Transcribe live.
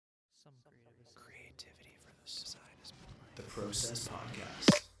Creativity for the side is the Process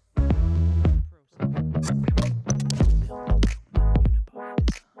Podcast.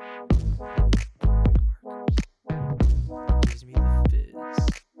 Gives me the fizz.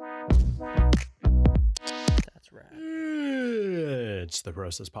 That's right. It's the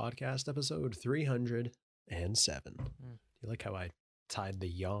Process Podcast, episode 307. You like how I tied the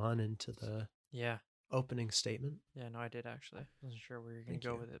yawn into the Yeah. opening statement? Yeah, no, I did actually. I wasn't sure where you're going Thank to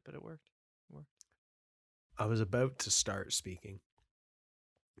go you. with it, but it worked. I was about to start speaking,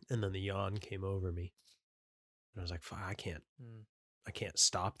 and then the yawn came over me. And I was like, "Fuck, I can't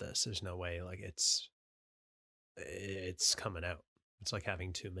stop this. There's no way. Like it's coming out. It's like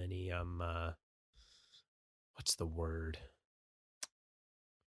having too many what's the word?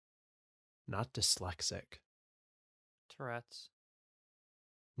 Not dyslexic. Tourette's.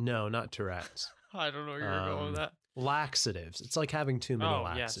 No, not Tourette's. I don't know where you're going with that. Laxatives. It's like having too many Oh,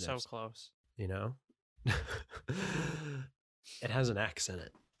 yeah, laxatives. so close. You know? It has an X in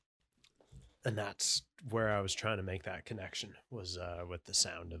it. And that's where I was trying to make that connection, was with the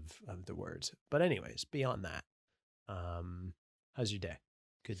sound of the words. But anyways, beyond that, how's your day?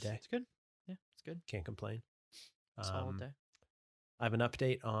 Good day? It's good. Yeah, it's good. Can't complain. Solid day. I have an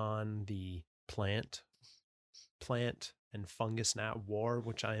update on the plant and fungus gnat war,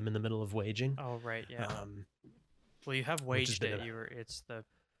 which I am in the middle of waging. Oh, right, yeah. Well, you have which has waged been it. It's the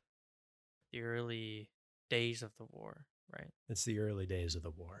early days of the war, right? It's the early days of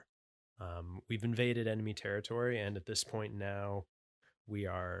the war. We've invaded enemy territory, and at this point now, we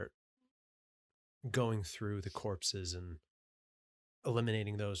are going through the corpses and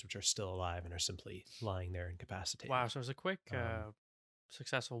eliminating those which are still alive and are simply lying there incapacitated. Wow, so it was a quick,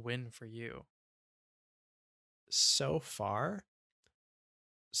 successful win for you. So far,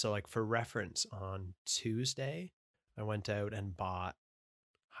 so like for reference, on Tuesday, I went out and bought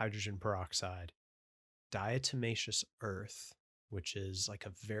hydrogen peroxide, diatomaceous earth, which is like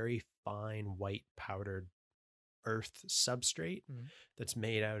a very fine white powdered earth substrate that's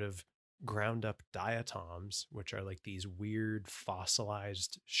made out of ground up diatoms, which are like these weird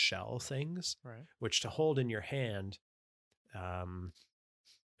fossilized shell things, Right. which to hold in your hand,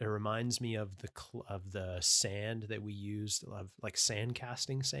 it reminds me of the sand that we used, like sand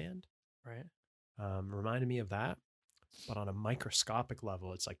casting sand. Right. Reminded me of that, but on a microscopic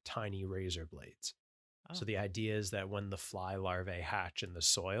level, it's like tiny razor blades. Oh. So the idea is that when the fly larvae hatch in the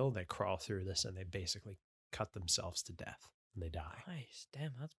soil, they crawl through this and they basically cut themselves to death and they die. Nice.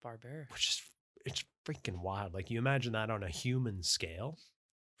 Damn, that's barbaric. It's freaking wild. Like you imagine that on a human scale.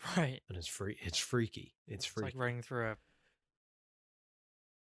 Right. And it's freaky. It's freaky. It's like running through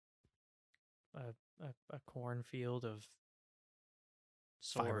a cornfield of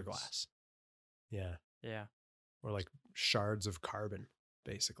swords. Fiberglass. Yeah. Yeah. Or like shards of carbon,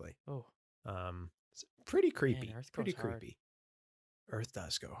 basically. Oh. It's pretty creepy. Man, Earth pretty goes hard. creepy. Earth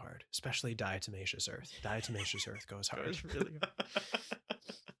does go hard, especially diatomaceous earth. Diatomaceous earth goes hard. Goes really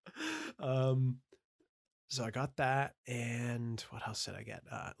hard. So I got that, and what else did I get?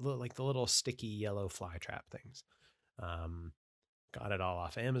 Like the little sticky yellow fly trap things. Got it all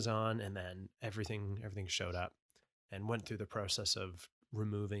off Amazon, and then everything showed up, and went through the process of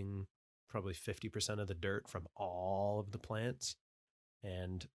removing probably 50% of the dirt from all of the plants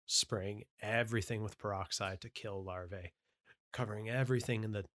and spraying everything with peroxide to kill larvae, covering everything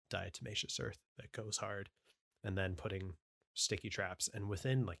in the diatomaceous earth that goes hard, and then putting sticky traps. And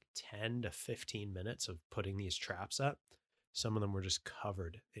within like 10 to 15 minutes of putting these traps up, some of them were just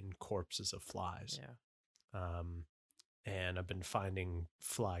covered in corpses of flies. Yeah. And I've been finding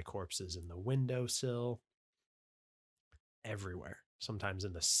fly corpses in the windowsill, everywhere, sometimes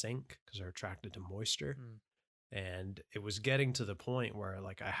in the sink because they're attracted to moisture. And it was getting to the point where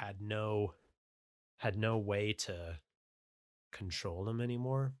like I had no way to control them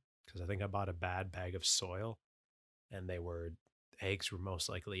anymore, because I think I bought a bad bag of soil, and eggs were most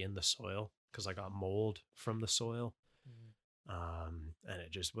likely in the soil because I got mold from the soil. And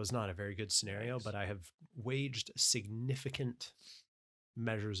it just was not a very good scenario. But I have waged significant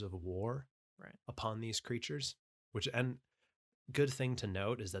measures of war upon these creatures, and good thing to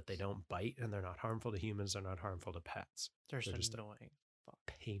note is that they don't bite, and they're not harmful to humans. They're not harmful to pets. They're just annoying. a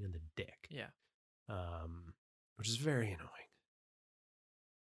pain in the dick. Yeah. Which is very annoying.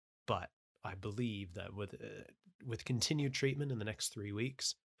 But I believe that with continued treatment in the next 3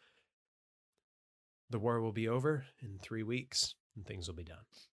 weeks, the war will be over in 3 weeks, and things will be done.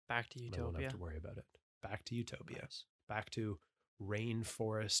 Back to I Utopia. won't have to worry about it. Back to Utopia. Nice. Back to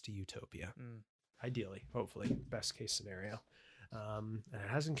rainforest Utopia. Ideally, hopefully, best case scenario. And it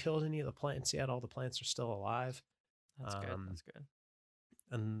hasn't killed any of the plants yet. All the plants are still alive. That's good. That's good.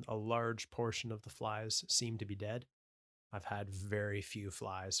 and a large portion of the flies seem to be dead. I've had very few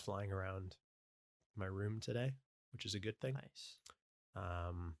flies flying around my room today, which is a good thing. Nice.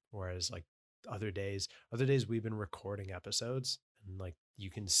 Whereas like other days we've been recording episodes and like you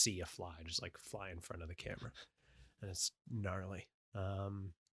can see a fly just like fly in front of the camera and it's gnarly.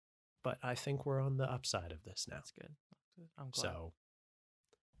 But I think we're on the upside of this now. That's good. I'm glad. So,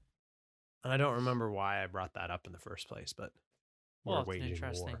 and I don't remember why I brought that up in the first place, but Well, we're it's an waging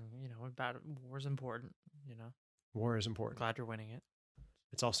interesting, war. war's important, War is I'm important. glad you're winning it.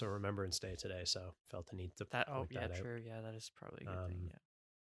 It's also Remembrance Day today, so felt the need to point that out. True. Yeah, that is probably a good thing. Yeah.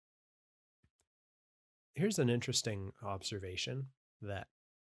 Here's an interesting observation that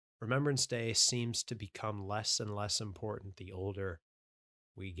Remembrance Day seems to become less and less important the older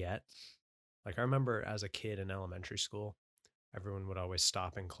we get. Like I remember as a kid in elementary school, everyone would always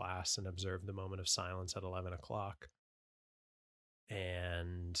stop in class and observe the moment of silence at 11 o'clock.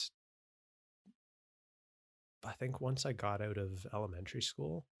 And I think once I got out of elementary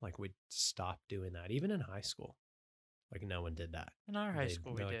school, like we'd stop doing that. Even in high school, like no one did that. In our high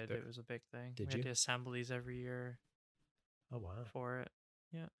school, we did. Like, It was a big thing. Did we you? had the assemblies every year. Oh wow. For it.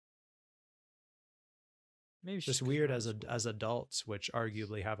 Yeah. Maybe It's just weird as adults, which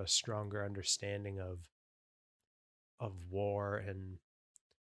arguably have a stronger understanding of war and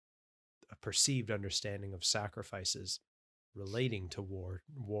a perceived understanding of sacrifices relating to war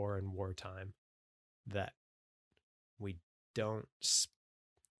and wartime, that we don't,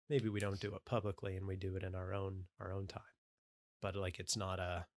 maybe we don't do it publicly and we do it in our own time, but like it's not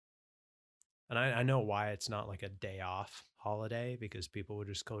a, and I know why it's not like a day off holiday, because people would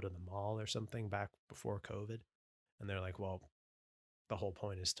just go to the mall or something back before COVID, and they're like, well, the whole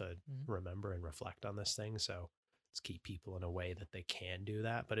point is to remember and reflect on this thing, so let's keep people in a way that they can do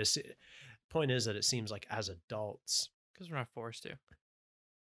that. But it's point is that it seems like as adults, because we're not forced to.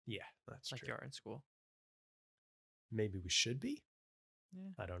 Yeah, that's like true. You are in school. Maybe we should be. Yeah,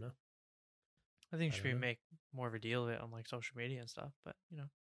 I don't know. I think should we make more of a deal of it on like social media and stuff, but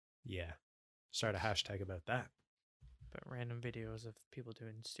Yeah, start a hashtag about that. But random videos of people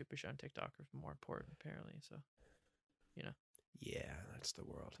doing stupid shit on TikTok are more important, apparently. So, Yeah, that's the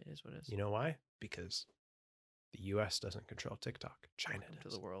world. It is what it is. You know why? Because the U.S. doesn't control TikTok. China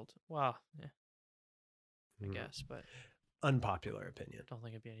does. To the world. Well, yeah, I guess, but unpopular opinion. Don't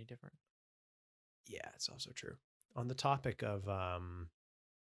think it'd be any different. Yeah, it's also true. On the topic of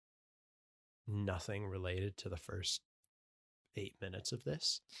nothing related to the first 8 minutes of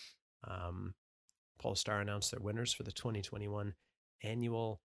this, Polestar announced their winners for the 2021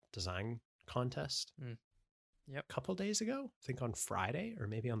 annual design contest. Yep. A couple days ago, I think on Friday or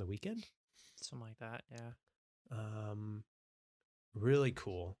maybe on the weekend. Something like that, yeah. Really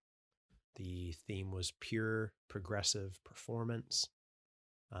cool. The theme was pure progressive performance.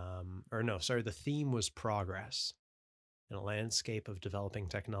 The theme was progress. In a landscape of developing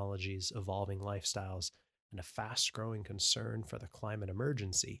technologies, evolving lifestyles, and a fast-growing concern for the climate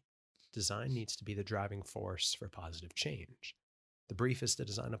emergency, design needs to be the driving force for positive change. The brief is to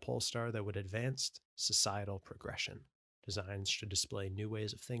design a Polestar that would advance societal progression. Designs should display new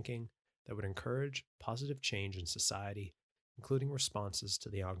ways of thinking that would encourage positive change in society, including responses to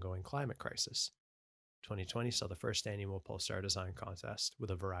the ongoing climate crisis. 2020 saw the first annual Polestar design contest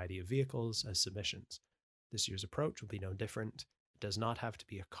with a variety of vehicles as submissions. This year's approach will be no different. It does not have to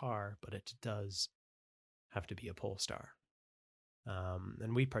be a car, but it does have to be a Polestar.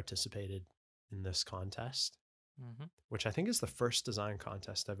 And we participated in this contest, which I think is the first design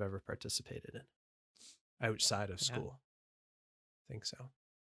contest I've ever participated in outside of school. I think so.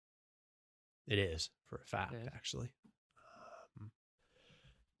 It is, for a fact, actually.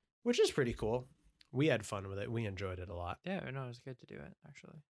 Which is pretty cool. We had fun with it. We enjoyed it a lot. Yeah, no, it was good to do it,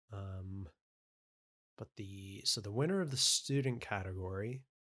 actually. But the winner of the student category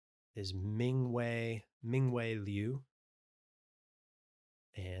is Mingwei Liu.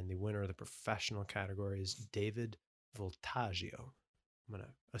 And the winner of the professional category is David Voltaggio. I'm going to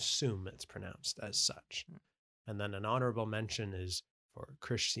assume it's pronounced as such. And then an honorable mention is for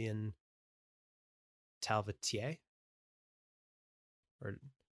Christian Talvitier. Or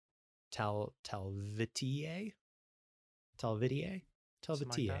Talvitier? Talvitier.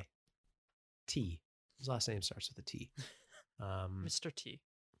 T. His last name starts with a T. Mr. T.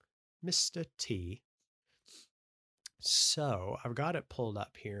 Mr. T. So I've got it pulled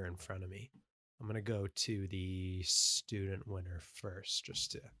up here in front of me. I'm going to go to the student winner first,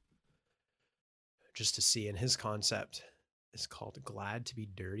 just to see. And his concept is called Glad to be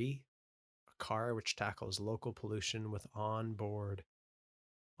Dirty, a car which tackles local pollution with on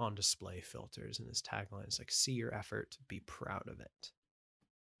display filters. And his tagline is like, see your effort, be proud of it.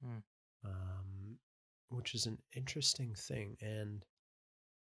 Mm. which is an interesting thing. And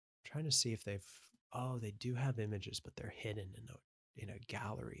I'm trying to see if they do have images, but they're hidden in a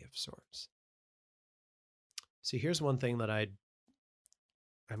gallery of sorts. See, here's one thing that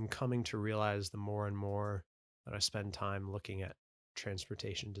I'm coming to realize the more and more that I spend time looking at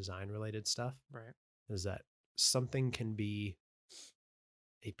transportation design related stuff Right. is that something can be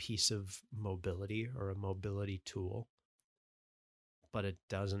a piece of mobility or a mobility tool, but it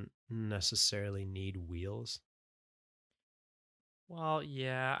doesn't necessarily need wheels, Well,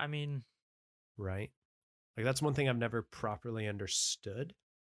 yeah. I mean, right? Like that's one thing I've never properly understood.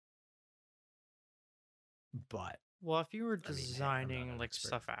 But well, if you were I mean, hey, I'm not designing an like expert.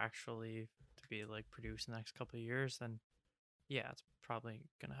 stuff actually to be like produced in the next couple of years, then yeah, it's probably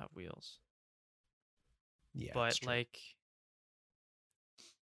gonna have wheels. Yeah, it's But true. like,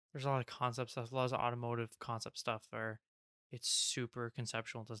 there's a lot of concept stuff, a lot of automotive concept stuff where it's super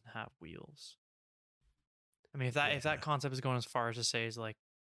conceptual and doesn't have wheels. I mean, if that Yeah. concept is going as far as to say is like,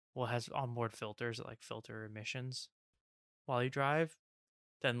 well, it has onboard filters that like filter emissions while you drive,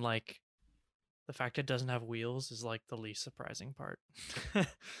 then like the fact it doesn't have wheels is like the least surprising part.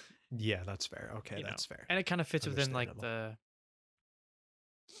 Yeah, that's fair. Okay, You know, that's fair. and it kind of fits within like Understandable.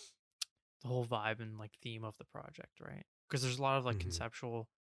 the whole vibe and like theme of the project, right? Because there's a lot of like Mm-hmm. conceptual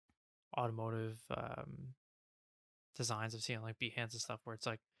automotive designs I've seen on like Behance and stuff where it's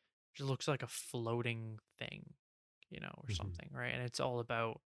like it just looks like a floating thing, you know, or Mm-hmm. something, right? And it's all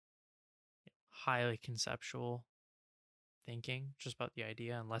about highly conceptual thinking, just about the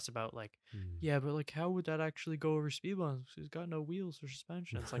idea, and less about like, yeah, but like how would that actually go over speed bumps? It's got no wheels or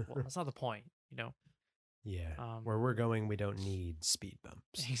suspension. It's like, well, Mm. that's not the point, you know. Yeah. Where Um, we're going, we don't need speed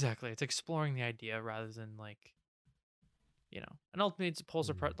bumps. exactly. It's exploring the idea rather than like, you know, and ultimately it's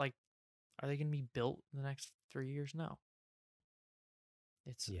Polestar Mm. like, are they going to be built in the next 3 years? No.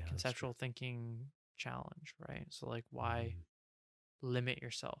 It's Yeah, a that's true. conceptual thinking challenge, right? So like, why Mm-hmm. limit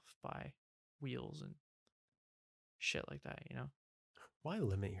yourself by wheels and shit like that, you know? Why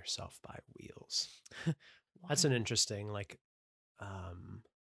limit yourself by wheels? That's Why? an interesting, like, um,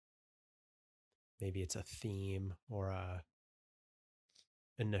 maybe it's a theme or a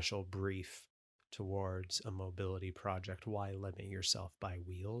initial brief towards a mobility project. Why limit yourself by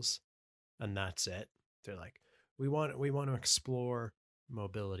wheels? And that's it. They're like, we want to explore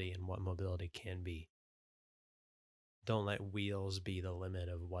mobility and what mobility can be. Don't let wheels be the limit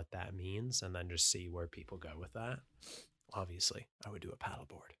of what that means, and then just see where people go with that. Obviously, I would do a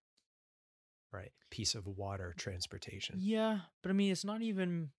paddleboard, right? Piece of water transportation. Yeah, but I mean, it's not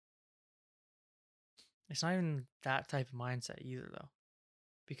even that type of mindset either, though.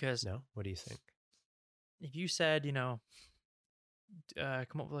 Because No, what do you think? if you said, you know,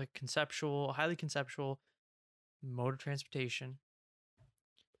 come up with like highly conceptual mode of transportation,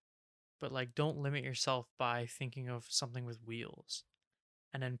 but like don't limit yourself by thinking of something with wheels,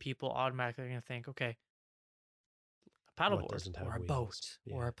 and then people automatically are gonna think, okay, a What paddleboard doesn't or have a wheels? boat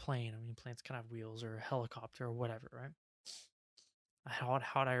or Yeah. a plane. I mean, planes can have wheels or a helicopter or whatever, right? A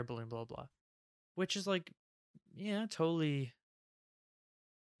hot air balloon, blah blah. Which is like, yeah, totally,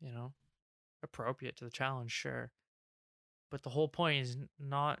 you know, appropriate to the challenge, sure. But the whole point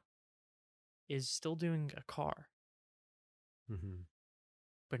is still doing a car, Mm-hmm.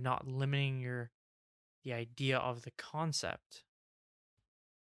 but not limiting the idea of the concept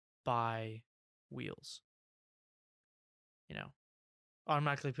by wheels. You know,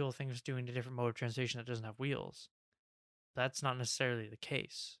 automatically people think it's doing a different mode of translation that doesn't have wheels. That's not necessarily the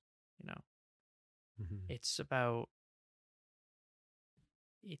case. You know, Mm-hmm. it's about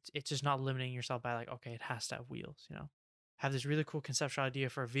it's just not limiting yourself by like, okay, it has to have wheels. You know, have this really cool conceptual idea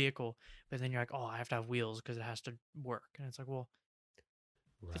for a vehicle, but then you're like, oh, I have to have wheels because it has to work, and it's like, well,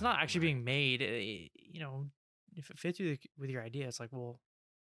 if it's Right, not actually right. being made, you know, if it fits with your idea, it's like, well,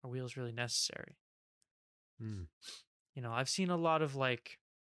 are wheels really necessary? Mm. You know, I've seen a lot of like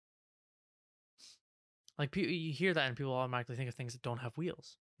people, you hear that and people automatically think of things that don't have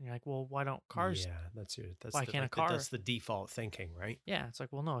wheels. And you're like, well, why don't cars? Yeah, Why can't a car? that's the default thinking, right? Yeah, it's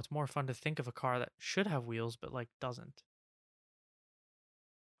like, well, no, it's more fun to think of a car that should have wheels but like doesn't.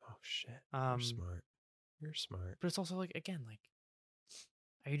 Oh shit. You're Um, smart. You're smart. but it's also like again, like,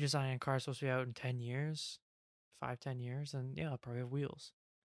 are you designing a car supposed to be out in 10 years, 5, 10 years? And yeah, it'll probably have wheels.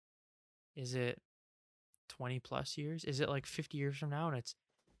 Is it 20 plus years? Is it like 50 years from now? And it's,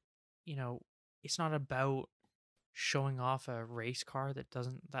 you know, it's not about showing off a race car that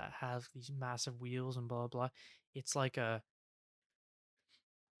has these massive wheels and blah blah. It's like a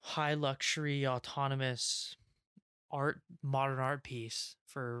high luxury autonomous modern art piece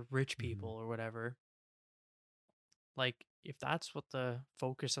for rich Mm-hmm. people or whatever. Like if that's what the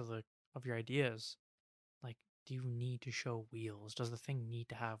focus of your idea is, like, do you need to show wheels? Does the thing need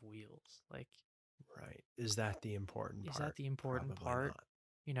to have wheels? Like, Right. Is that the important is that part? the important Probably part? not.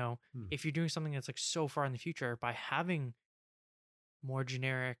 You know, Hmm. if you're doing something that's like so far in the future, by having more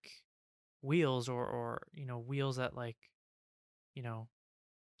generic wheels, or wheels that, like, you know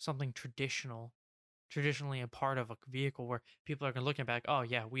something traditionally a part of a vehicle, where people are going to looking back, oh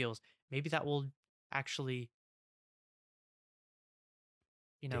yeah, wheels, maybe that will actually,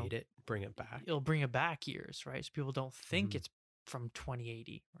 you know Date it, bring it back. it'll bring it back years, right? So people don't think Hmm. it's from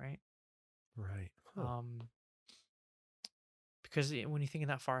 2080, right? Right. Huh. um because when you think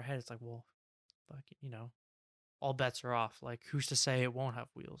that far ahead, it's like, well, fuck, all bets are off. Like, who's to say it won't have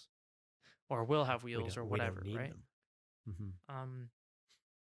wheels, or will have wheels, or We don't whatever, need right? them. Hmm. um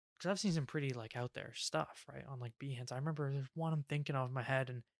because I've seen some pretty, like, out there stuff, right, on like Behance. I remember there's one I'm thinking of in my head,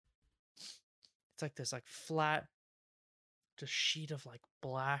 and it's like this, like, flat, just sheet of like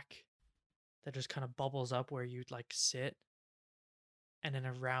black that just kind of bubbles up where you'd like sit, and then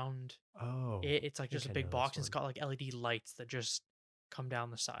around Oh, it, it's I like just think a I big know this box, and it's one. got like LED lights that just come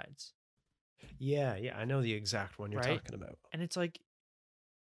down the sides, Yeah, yeah, I know the exact one you're right? talking about. And it's like,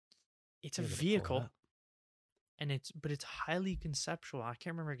 it's a Yeah, I gotta pull it vehicle, up. and it's highly conceptual. I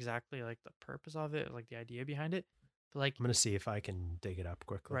can't remember exactly like the purpose of it, like the idea behind it, but like, I'm gonna see if I can dig it up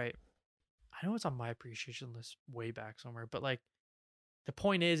quickly. right, I know it's on my appreciation list way back somewhere, but like, the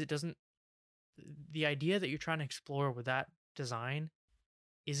point is, it doesn't, the idea that you're trying to explore with that design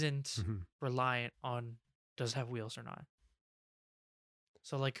isn't Hmm. reliant on does it have wheels or not.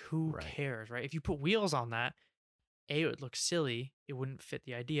 So like, who Right. cares, right? If you put wheels on that, A, it would look silly, it wouldn't fit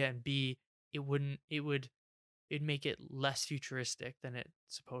the idea, and B, it'd make it less futuristic than it's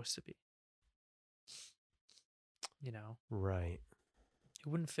supposed to be. You know, Right. it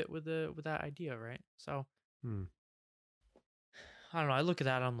wouldn't fit with that idea, right? So Hmm. I don't know. I look at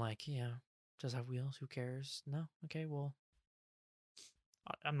that, I'm like, yeah, does it have wheels? Who cares? No. Okay, well,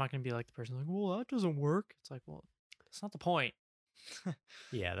 I'm not gonna be like the person like, well, that doesn't work. It's like, well, that's not the point.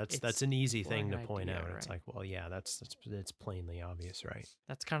 Yeah, that's It's an easy thing exploring to an point idea, out. It's right? like, well, yeah, that's it's plainly obvious, right?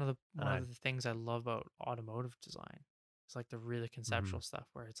 That's kind of And one I, of the things I love about automotive design. It's like the really hmm conceptual stuff,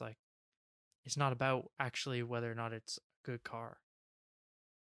 where it's like, it's not about actually whether or not it's a good car.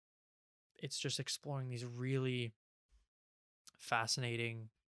 It's just exploring these really fascinating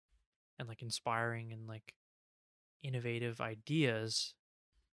and like inspiring and like innovative ideas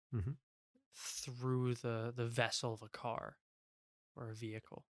hmm through the vessel of a car or a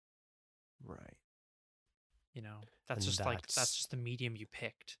vehicle. right, That's and just like, that's just the medium you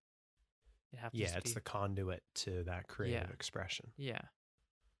picked. It happens yeah, to it's be, the conduit to that yeah, creative expression. yeah.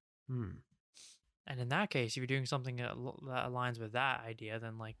 Hmm. And in that case, if you're doing something that aligns with that idea,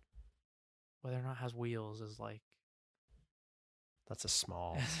 then like, whether or not it has wheels is like That's a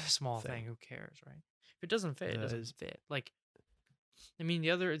small a small thing. thing. Who cares, right? If it doesn't fit, it That doesn't is. fit. Like, I mean,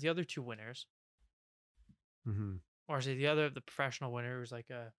 the other two winners, Mm-hmm. or say the professional winner was like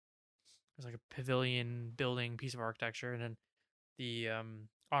a, it was like a pavilion building piece of architecture, and then the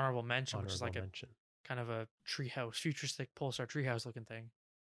honorable mention, which is Honorable like a mention. kind of a treehouse, futuristic Polestar treehouse looking thing.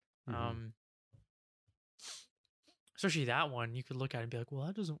 Mm-hmm. Um, Especially that one, you could look at it and be like, well,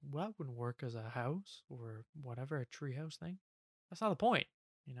 that wouldn't work as a house or whatever, a treehouse thing. That's not the point.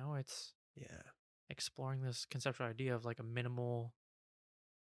 It's Yeah. exploring this conceptual idea of like a minimal,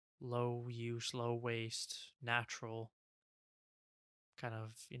 low use, low waste, natural kind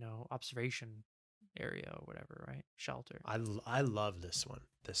of, observation area or whatever, right? Shelter. I love this one.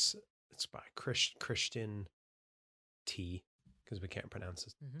 This it's by Christian T, because we can't pronounce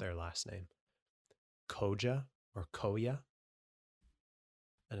Mm-hmm. their last name. Koja or Koya,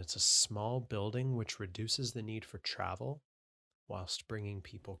 and it's a small building which reduces the need for travel whilst bringing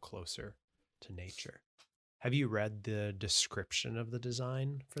people closer to nature. Have you read the description of the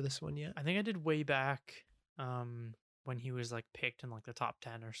design for this one yet? I think I did way back, when he was like picked in like the top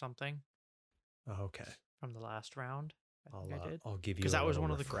 10 or something Oh, okay. from the last round. I think I did. I'll give you Because a that was little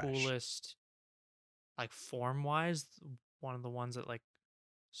one of the refresh. coolest, like, form wise, one of the ones that like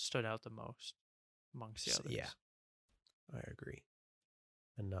stood out the most amongst the So, yeah, others. I agree.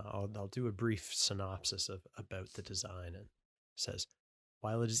 And I'll do a brief synopsis of about the design. And it says,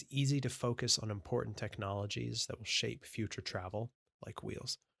 while it is easy to focus on important technologies that will shape future travel, like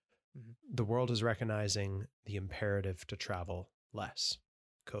wheels, Mm-hmm. the world is recognizing the imperative to travel less.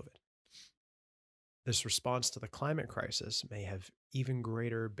 COVID. This response to the climate crisis may have even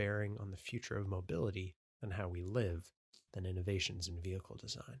greater bearing on the future of mobility and how we live than innovations in vehicle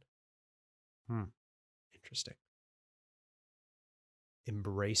design. Interesting.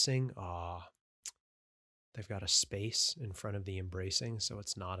 Embracing, they've got a space in front of the embracing, so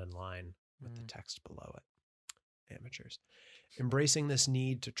it's not in line with the Mm. text below it. Amateurs. Embracing this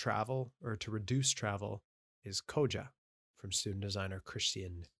need to travel or to reduce travel is Koja from student designer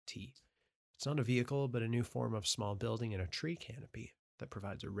Christian T. It's not a vehicle, but a new form of small building in a tree canopy that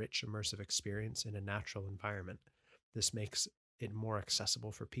provides a rich, immersive experience in a natural environment. This makes it more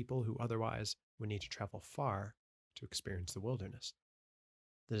accessible for people who otherwise would need to travel far to experience the wilderness.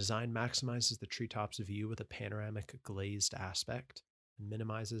 The design maximizes the treetop's view with a panoramic glazed aspect and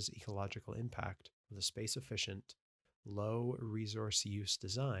minimizes ecological impact with a space efficient, low resource use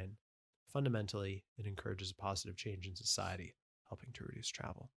design. Fundamentally, it encourages a positive change in society, helping to reduce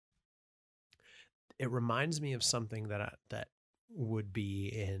travel. It reminds me of something that would be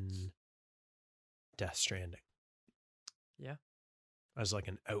in Death Stranding Yeah. as like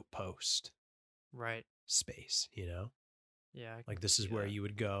an outpost Right. space, you know? Yeah. I Like can this is see where that. you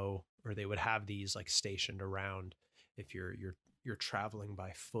would go, or they would have these like stationed around if you're traveling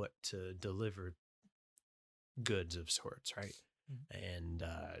by foot to deliver goods of sorts, right? Mhm.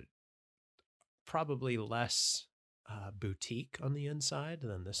 And probably less boutique on the inside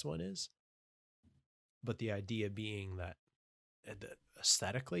than this one is. But the idea being that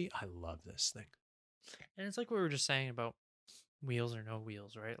aesthetically, I love this thing. And it's like what we were just saying about wheels or no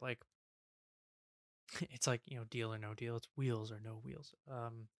wheels, right? Like it's like, deal or no deal. It's wheels or no wheels.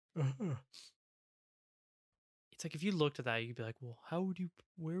 Uh-huh. It's like if you looked at that, you'd be like, well,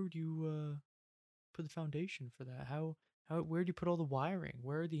 where would you put the foundation for that? Where do you put all the wiring?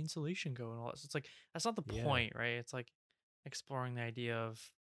 Where would the insulation go and all that? So it's like that's not the Yeah. point, right? It's like exploring the idea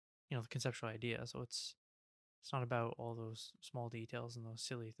of, the conceptual idea. So it's not about all those small details and those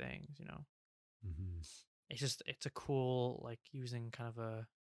silly things. Mm-hmm. It's a cool like using kind of a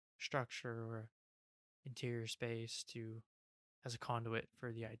structure or interior space to as a conduit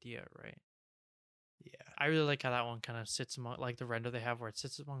for the idea, right? Yeah. I really like how that one kind of sits among like the render they have where it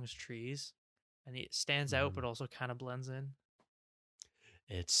sits amongst trees and it stands out Mm-hmm. but also kind of blends in.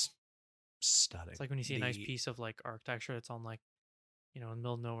 It's It's stunning. like when you see a nice The piece of like architecture that's on like, in the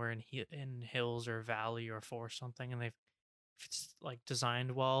middle of nowhere in hills or valley or forest something, and if it's like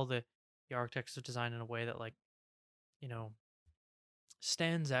designed well, the architects are designed in a way that like, you know,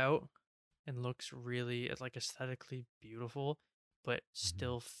 stands out and looks really like aesthetically beautiful, but Mhm.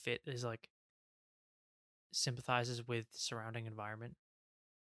 still fit is like sympathizes with the surrounding environment,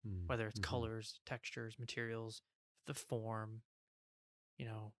 whether it's Mm-hmm. colors, textures, materials, the form, you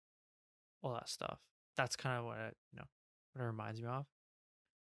know, all that stuff. That's kind of what it reminds me of.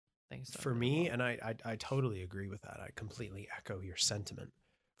 I think it's done For really me, well. and I totally agree with that. I completely echo your sentiment.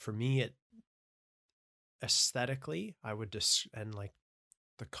 For me, it aesthetically, I would and like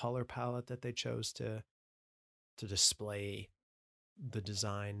the color palette that they chose to display the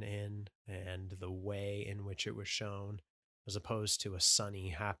design in and the way in which it was shown, as opposed to a sunny,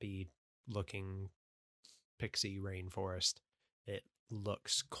 happy looking pixie rainforest. It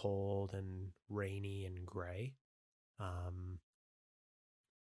looks cold and rainy and gray. Um,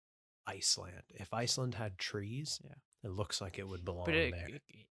 Iceland. If Iceland had trees, Yeah. it looks like it would But belong there.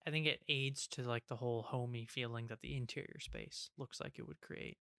 I think it aids to like the whole homey feeling that the interior space looks like it would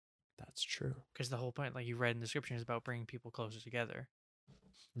create. That's true. Because the whole point, like you read in the description, is about bringing people closer together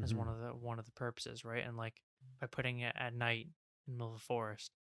as Mm-hmm. one of the purposes, right? And like by putting it at night in the middle of a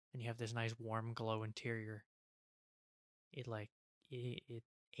forest, and you have this nice warm glow interior, it like it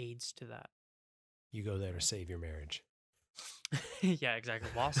aids to that, You go there to right? save your marriage Yeah, exactly.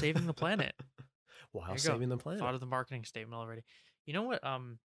 While saving the planet. while There you go. saving the Thought planet. of the marketing statement already. You know what?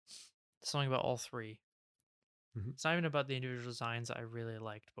 Something about all three. Mm-hmm. It's not even about the individual designs that I really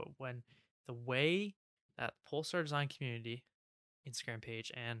liked, but when the way that Polestar design community, Instagram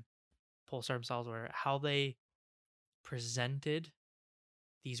page, and Polestar themselves were, how they presented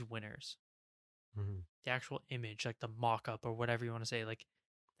these winners, Mm-hmm. the actual image, like the mock up or whatever you want to say, like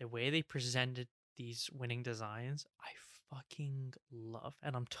the way they presented these winning designs, I fucking love.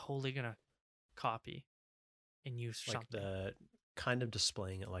 And I'm totally going to copy and use for Like something. the kind of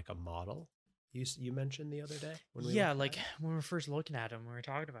displaying it like a model you mentioned the other day when we Yeah, looked like at it. when we were first looking at them, we were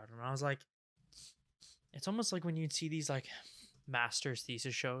talking about them, I was like, it's almost like when you'd see these like master's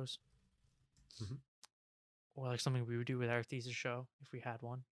thesis shows, Mm-hmm. or like something we would do with our thesis show if we had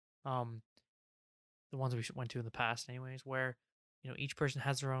one. Um, the ones we went to in the past, anyways, where each person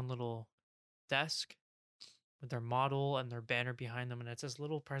has their own little desk with their model and their banner behind them, and it's this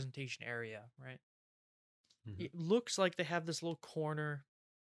little presentation area, right? Mm-hmm. It looks like they have this little corner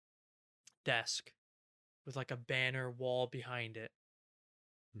desk with like a banner wall behind it,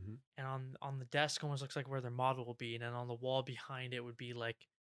 Mm-hmm. and on the desk almost looks like where their model will be, and then on the wall behind it would be like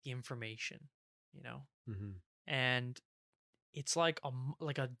the information. you know, Mm-hmm. and it's like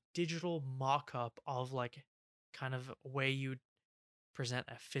like a digital mock-up of like kind of a way you'd present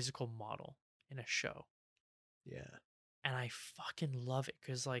a physical model in a show. Yeah. And I fucking love it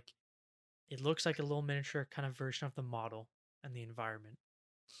because like it looks like a little miniature kind of version of the model and the environment.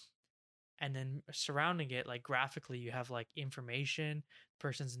 And then surrounding it, like graphically, you have like information,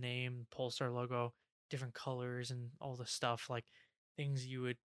 person's name, Polestar logo, different colors, and all the stuff like things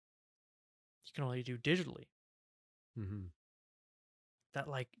you can only do digitally. Mm-hmm. That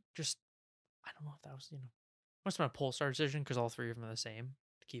like just I don't know if that was must have been a Polestar decision because all three of them are the same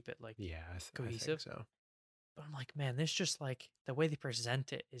to keep it like Yeah, I think cohesive. so. But I'm like, man, this just like the way they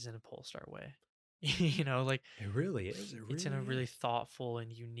present it is in a Polestar way. Like It really is. It it's in a really really is. thoughtful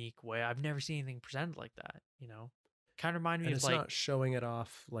and unique way. I've never seen anything presented like that. Kind of remind me And of it's like not showing it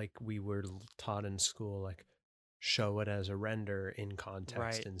off like we were taught in school, like show it as a render in context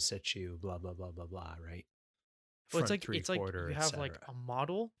right. in situ, blah blah blah blah blah, right? Well, Front three it's like quarter, you have like etc. a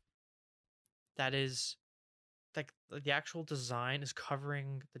model that is like the actual design is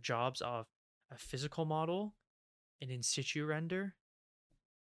covering the jobs of a physical model, an in situ render,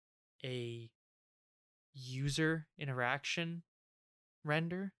 a user interaction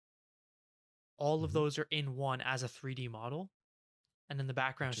render. All of Mm-hmm. those are in one as a 3D model. And then the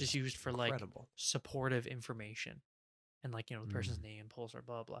background Which is just is used for like incredible. supportive information and like, the person's Mm. name, Pulsar,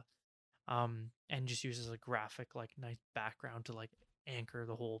 blah, blah. And just uses a graphic, like nice background to like anchor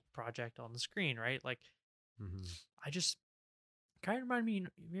the whole project on the screen, right? Like, Mm-hmm. I just kind of remind me,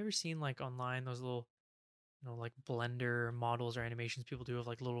 have you ever seen like online those little, like Blender models or animations people do of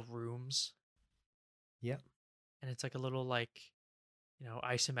like little rooms? Yep. And it's like a little like,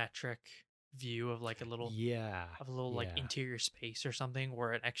 isometric view Yeah. of a little like Yeah. interior space or something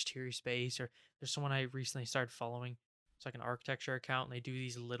or an exterior space. Or there's someone I recently started following. It's like an architecture account and they do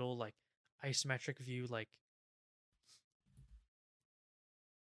these little like isometric view like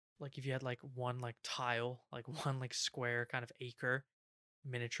if you had like one like tile, like one like square kind of acre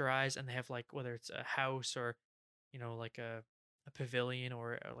miniaturized, and they have like whether it's a house or like a pavilion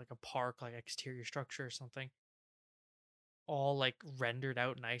or like a park like exterior structure or something, all like rendered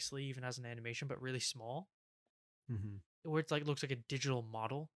out nicely even as an animation but really small, Mm-hmm. where it's like looks like a digital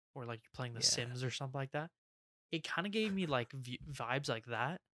model or like you're playing the Yeah. Sims or something like that. It kind of gave me like vibes like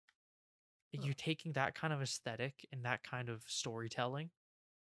that. Huh. You taking that kind of aesthetic and that kind of storytelling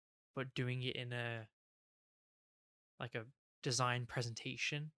but doing it in a like a design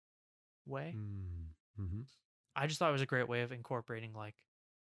presentation way. Mm-hmm. I just thought it was a great way of incorporating like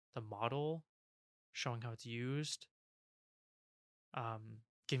the model, showing how it's used,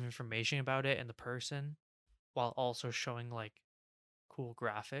 giving information about it and the person, while also showing like cool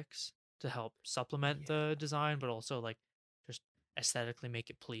graphics to help supplement Yeah. the design, but also like just aesthetically make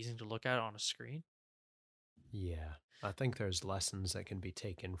it pleasing to look at on a screen. Yeah. I think there's lessons that can be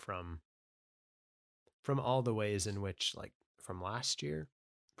taken from all the ways in which, like, from last year,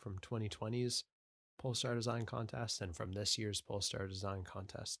 from 2020's Polestar Design Contest, and from this year's Polestar Design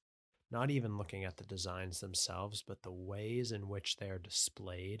Contest. Not even looking at the designs themselves, but the ways in which they are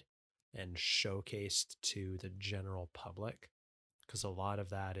displayed and showcased to the general public. Because a lot of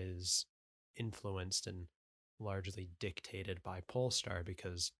that is influenced and largely dictated by Polestar,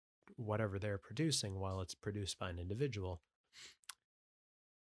 because whatever they're producing, while it's produced by an individual,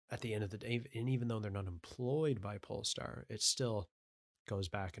 at the end of the day, and even though they're not employed by Polestar, it still goes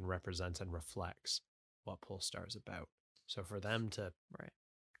back and represents and reflects what Polestar is about. So for them to Right.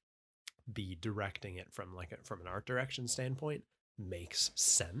 be directing it from from an art direction standpoint makes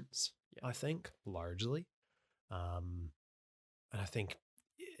sense, Yeah. I think, largely. And I think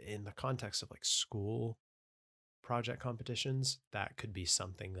in the context of like school project competitions, that could be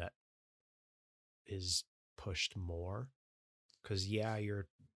something that is pushed more, because yeah, you're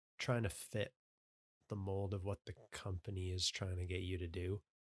trying to fit the mold of what the company is trying to get you to do,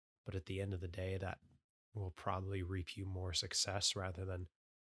 but at the end of the day, that will probably reap you more success rather than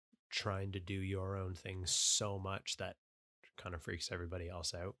trying to do your own thing so much that kind of freaks everybody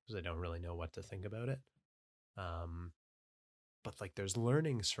else out because they don't really know what to think about it. Um, but like there's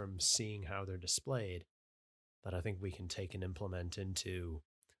learnings from seeing how they're displayed that I think we can take and implement into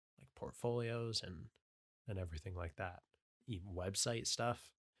like portfolios and everything like that. Even website stuff.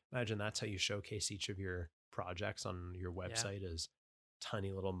 Imagine that's how you showcase each of your projects on your Yeah. website as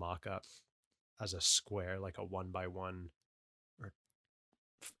tiny little mock-up as a square, like a 1x1 or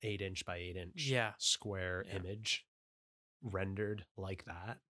 8 inch by 8 inch Yeah. square Yeah. image rendered like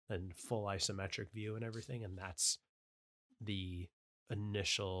that and full isometric view and everything. And that's the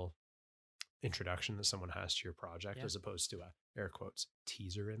initial introduction that someone has to your project, Yeah. as opposed to a air quotes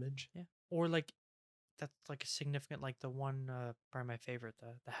teaser image. Yeah. Or like that's like a significant, like the one, probably my favorite,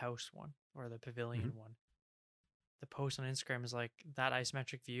 the house one or the Mm-hmm. pavilion one. The post on Instagram is like that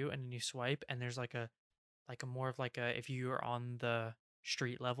isometric view, and then you swipe, and there's like a more of like a, if you are on the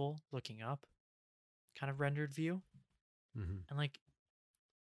street level looking up, kind of rendered view, Mm-hmm. and like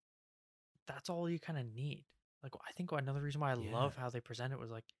that's all you kind of need. Like I think another reason why I Yeah. love how they present it was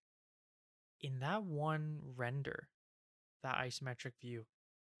like in that one render, that isometric view,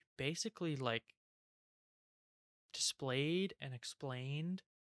 basically like displayed and explained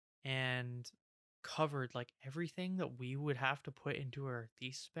and covered like everything that we would have to put into our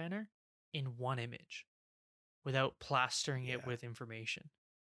thesis banner in one image without plastering it Yeah. with information.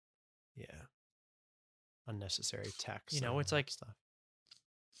 Yeah. Unnecessary You text and know, all it's that like, stuff.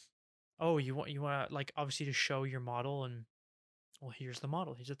 oh, you want to like obviously to show your model, and well, here's the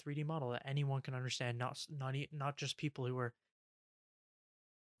model. Here's a 3D model that anyone can understand, not just people who are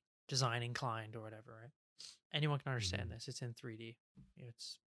design inclined or whatever, right? Anyone can Mm-hmm. understand this. It's in 3D.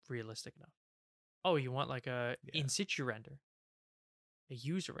 It's realistic enough. Oh, you want like a Yeah. in situ render, a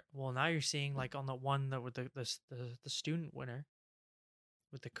user. Well, now you're seeing like on the one that with the student winner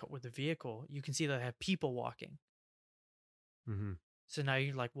with the vehicle, you can see that they have people walking. Mm-hmm. So now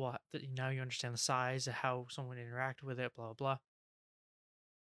you're like, well, now you understand the size, how someone interact with it, blah blah blah.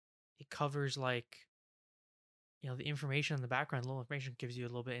 It covers like, the information in the background. Little information gives you a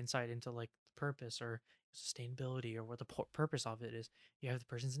little bit of insight into like the purpose or sustainability or what the purpose of it is. You have the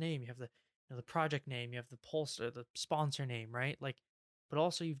person's name, you have the project name, you have the Polestar, the sponsor name, right? Like, but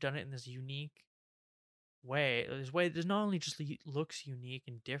also you've done it in this unique way. This way, there's not only just looks unique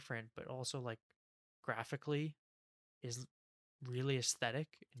and different, but also like graphically is really aesthetic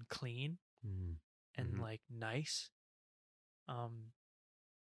and clean and Mm-hmm. like nice. Um,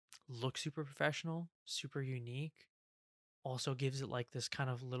 looks super professional, super unique. Also gives it like this kind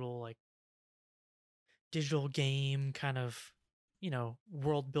of little like digital game kind of,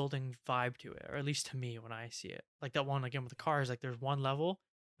 world building vibe to it, or at least to me when I see it. Like that one again with the cars, like there's one level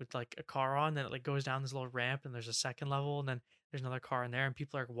with like a car on, then it like goes down this little ramp, and there's a second level, and then there's another car in there, and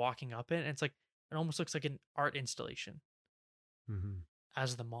people are walking up it, and it's like it almost looks like an art installation Mm-hmm.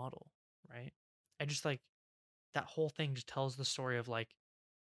 as the model, right? I just like that whole thing just tells the story of like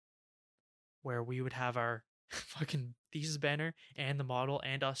where we would have our fucking thesis banner and the model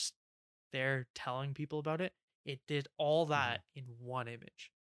and us there telling people about it. It did all Mm-hmm. that in one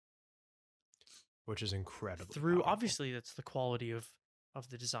image. Which is incredibly Through powerful. obviously that's the quality of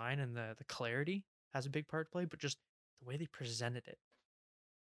the design, and the clarity has a big part to play, but just the way they presented it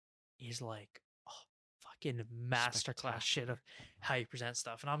is like, oh, fucking masterclass shit of Spectacular. how you present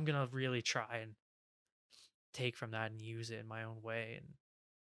stuff. And I'm gonna really try and take from that and use it in my own way and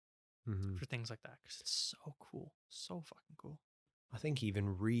Mm-hmm. for things like that, because it's so cool, so fucking cool. I think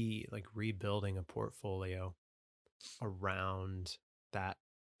even rebuilding a portfolio around that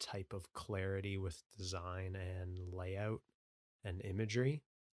type of clarity with design and layout and imagery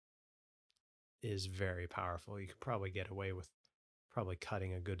is very powerful. You could probably get away with probably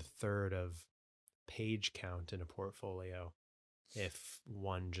cutting a good third of page count in a portfolio if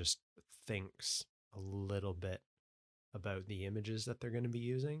one just thinks a little bit about the images that they're going to be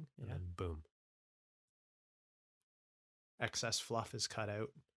using, and Yeah. then boom, excess fluff is cut out,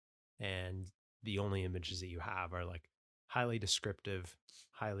 and the only images that you have are like highly descriptive,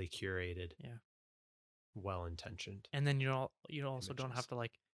 highly curated, Yeah. well intentioned And then you also don't have images. to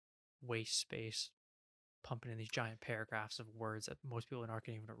like waste space pumping in these giant paragraphs of words that most people aren't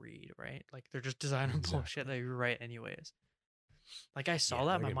even gonna read, right? Like they're just designer bullshit Exactly. that you write anyways. Like I saw Yeah,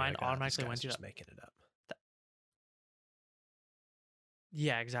 that, they're my gonna be mind like, ah, this automatically guy's went to just that. making it up. that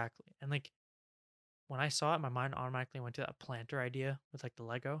yeah, exactly. And like when I saw it, my mind automatically went to that planter idea with like the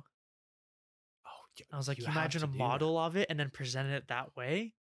Lego. Oh, I was like, you can you have imagine to a do that. model of it and then presented it that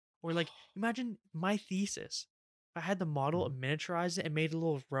way? Or like imagine my thesis. If I had the model Mhm. and miniaturized it and made a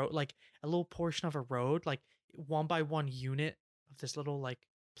little road, like a little portion of a road, like one by one unit of this little like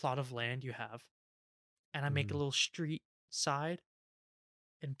plot of land you have, and I make a Mhm. little street side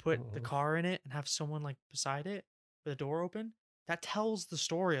and put the Mhm. car in it and have someone like beside it with a door open, that tells the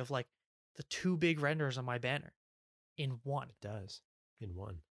story of like the two big renders on my banner in one It does in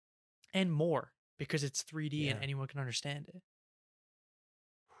one. and more because it's 3D and Yeah. anyone can understand it,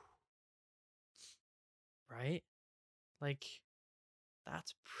 right? Like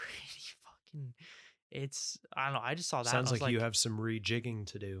that's pretty fucking. It's I don't know. I just saw that and I Sounds was like you like, have some rejigging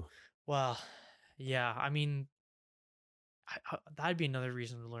to do. well, yeah. I mean, that'd be another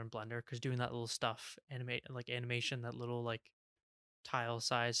reason to learn Blender because doing that little stuff, animate like animation, that little like tile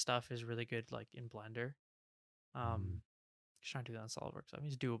size stuff is really good like in Blender. Mhm. Just trying to do that in SolidWorks. I mean,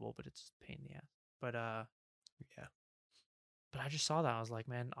 it's doable, but it's a pain in the ass. But Yeah. but I just saw that. I was like,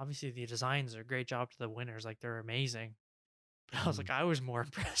 man, obviously the designs are a great job to the winners. Like they're amazing. But I was Mhm. like, I was more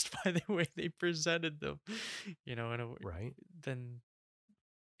impressed by the way they presented them, Right. than,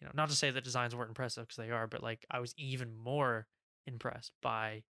 not to say the designs weren't impressive because they are, but like I was even more impressed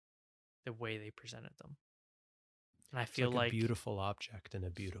by the way they presented them. And I It's feel like a like, beautiful object in a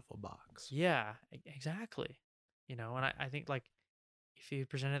beautiful box. yeah, exactly. And I think like if you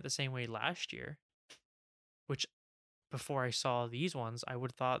present it the same way last year, which before I saw these ones, I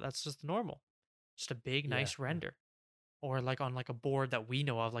would have thought that's just normal. Just a big, Yeah. nice Yeah. render. Or like on like a board that we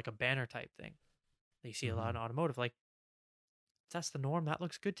know of, like a banner type thing. That you see a lot Hmm. in automotive. Like, if that's the norm, that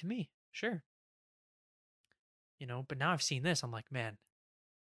looks good to me. Sure. But now I've seen this, I'm like, man,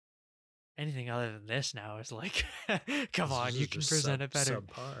 anything other than this now is like, come This on, you is can just present it better.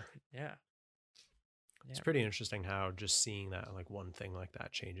 subpar. Yeah. It's Yeah, pretty really. interesting how just seeing that like one thing like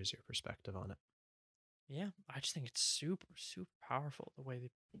that changes your perspective on it. Yeah. I just think it's super, super powerful the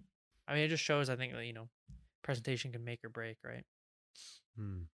way I mean, it just shows, I think, that, presentation can make or break, right?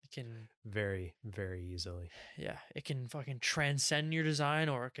 Hmm. It can, Very, very easily. yeah, it can fucking transcend your design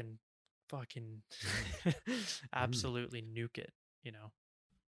or it can fucking Mm. Mm. absolutely nuke it, you know,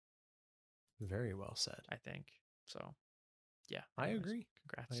 Very well said. I think. So, yeah, I anyways, agree. I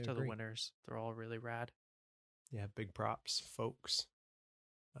congrats to the agree. winners. They're all really rad. Yeah, big props, folks.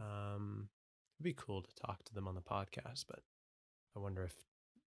 It'd be cool to talk to them on the podcast, but I wonder if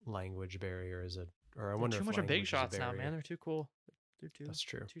language barrier is a, or I They're wonder too if much of big language is a shots now, man. barrier. They're too cool. They're That's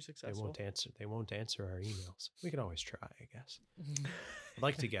true. too They successful. won't answer. They won't answer our emails. We could always try, I guess. I'd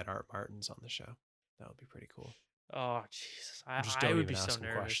like to get Art Martins on the show. That would be pretty cool. Oh Jesus, Just I don't would even be so ask him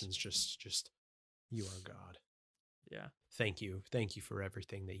nervous. questions. Just you are God. Yeah, Thank you. Thank you for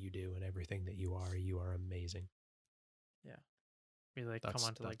everything that you do and everything that you are. You are amazing. yeah. We like come That's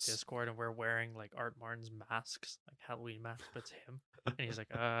onto like that's Discord and we're wearing like Art Martin's masks, like Halloween masks, but it's him. And he's like,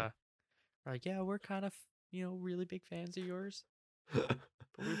 we're like, yeah, we're kind of, really big fans of yours, but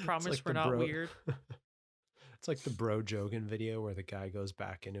we it's promise like we're the not bro. weird. It's like the bro Jogan video where the guy goes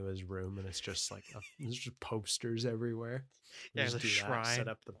back into his room and it's just like there's just posters everywhere. Yeah, Just the do that. Set shrine.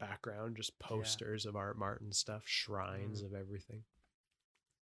 up the background, just Yeah. posters of Art Martin stuff, shrines Mm, of everything.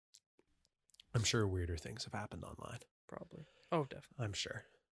 I'm sure weirder things have happened online. probably. Oh, definitely. I'm sure.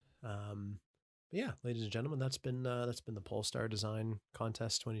 But yeah, ladies and gentlemen, that's been the Polestar Design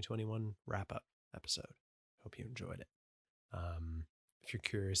Contest 2021 wrap up episode. Hope you enjoyed it. If you're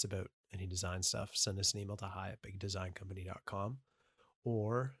curious about any design stuff, send us an email to hi@bigdesigncompany.com.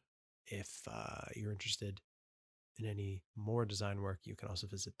 Or if you're interested in any more design work, you can also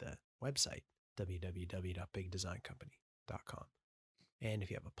visit the website, www.bigdesigncompany.com. And if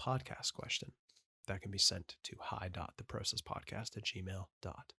you have a podcast question, that can be sent to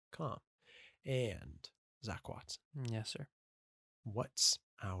hi.theprocesspodcast@gmail.com. And Zach Watson, Yes, sir. what's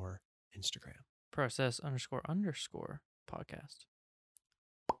our Instagram? Process__podcast.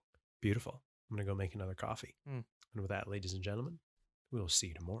 Beautiful. I'm going to go make another coffee. Mm. And with that, ladies and gentlemen, we'll see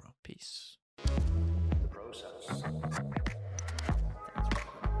you tomorrow. Peace.